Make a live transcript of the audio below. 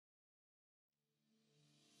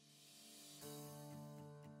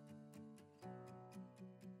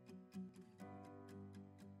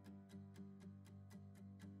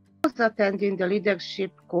was attending the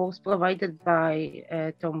leadership course provided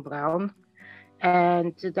by Tom Brown,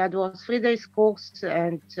 and that was 3 days course,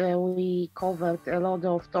 and we covered a lot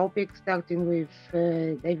of topics, starting with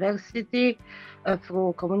diversity,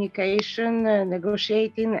 through communication,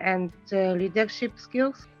 negotiating, and leadership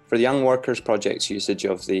skills. For the Young Workers Project's usage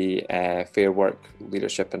of the Fair Work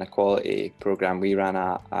Leadership and Equality programme, we ran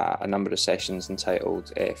a number of sessions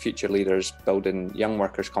entitled Future Leaders Building Young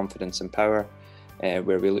Workers' Confidence and Power,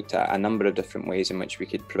 where we looked at a number of different ways in which we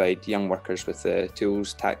could provide young workers with the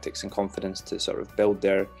tools, tactics and confidence to sort of build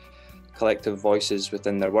their collective voices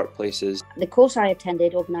within their workplaces. The course I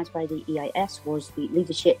attended, organised by the EIS, was the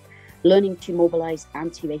Leadership Learning to Mobilise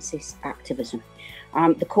Anti-Racist Activism.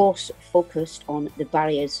 The course focused on the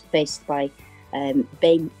barriers faced by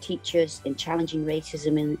BAME teachers in challenging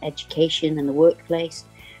racism in education and the workplace,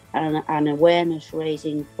 and awareness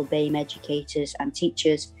raising for BAME educators and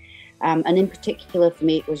teachers. And in particular for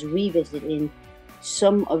me, it was revisiting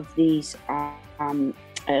some of these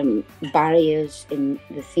barriers in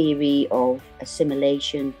the theory of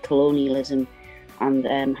assimilation, colonialism,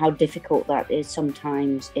 and how difficult that is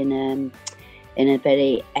sometimes in a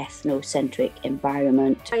very ethnocentric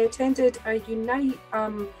environment. I attended a Unite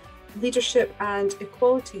Leadership and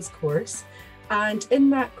Equalities course, and in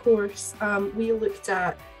that course we looked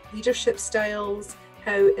at leadership styles.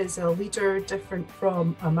 How is a leader different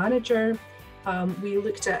from a manager? We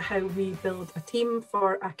looked at how we build a team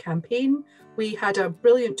for a campaign. We had a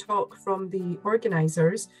brilliant talk from the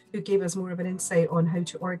organisers who gave us more of an insight on how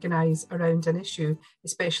to organise around an issue,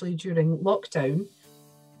 especially during lockdown.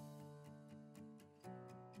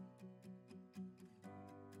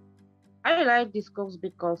 I like this course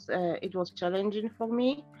because it was challenging for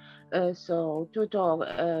me. So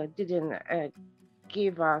tutor didn't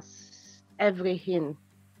give us everything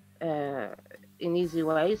in easy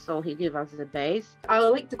way, so he gave us the base. I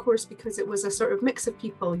liked the course because it was a sort of mix of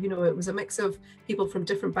people, you know, it was a mix of people from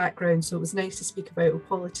different backgrounds, so it was nice to speak about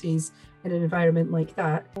equalities in an environment like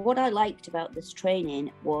that. What I liked about this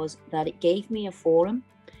training was that it gave me a forum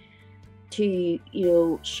to,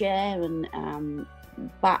 share and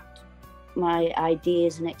back my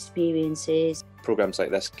ideas and experiences. Programs like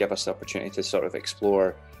this give us the opportunity to sort of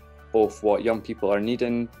explore both what young people are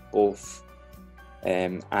needing, both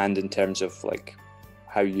and in terms of like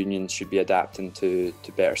how unions should be adapting to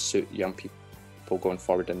better suit young people going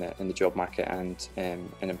forward in the job market and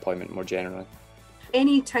in employment more generally.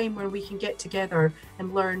 Any time where we can get together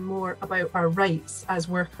and learn more about our rights as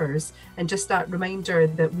workers, and just that reminder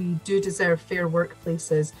that we do deserve fair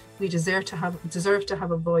workplaces, we deserve to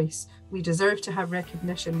have a voice, we deserve to have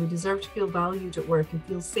recognition, we deserve to feel valued at work and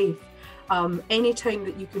feel safe. Any time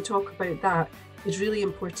that you can talk about that is really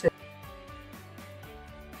important.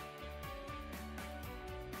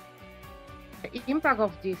 The impact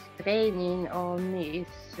of this training on me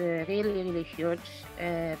is really huge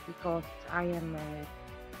because I am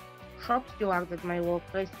a shop steward at my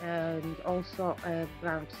workplace and also a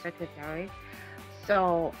branch secretary.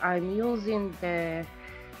 So I'm using the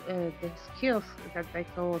skills that I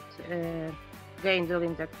thought gained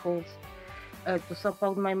during that course to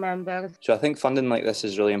support my members. So I think funding like this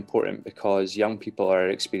is really important because young people are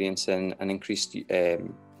experiencing an increased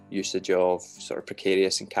usage of sort of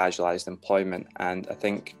precarious and casualised employment, and I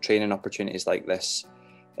think training opportunities like this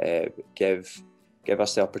give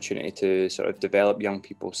us the opportunity to sort of develop young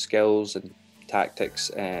people's skills and tactics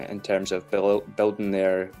in terms of building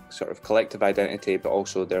their sort of collective identity, but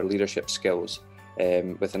also their leadership skills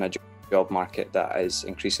within a job market that is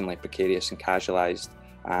increasingly precarious and casualised,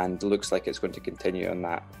 and looks like it's going to continue in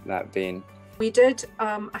that vein. We did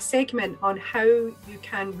a segment on how you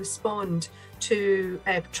can respond to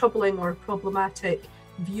troubling or problematic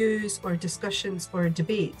views or discussions or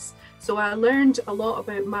debates. So I learned a lot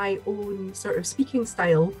about my own sort of speaking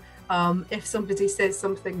style. If somebody says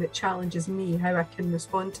something that challenges me, how I can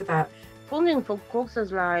respond to that. Funding for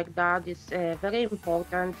courses like that is very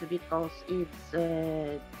important because it's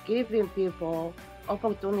giving people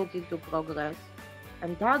opportunity to progress,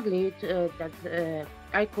 and that led that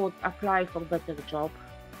I could apply for better job,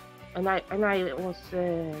 and I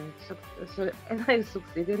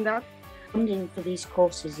succeeded in that. Funding for these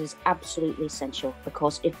courses is absolutely essential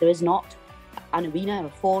because if there is not an arena, a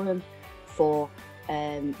forum for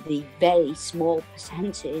the very small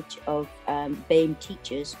percentage of BAME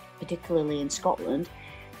teachers, particularly in Scotland,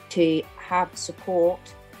 to have support,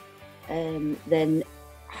 then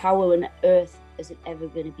how on earth is it ever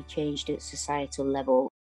going to be changed at societal level?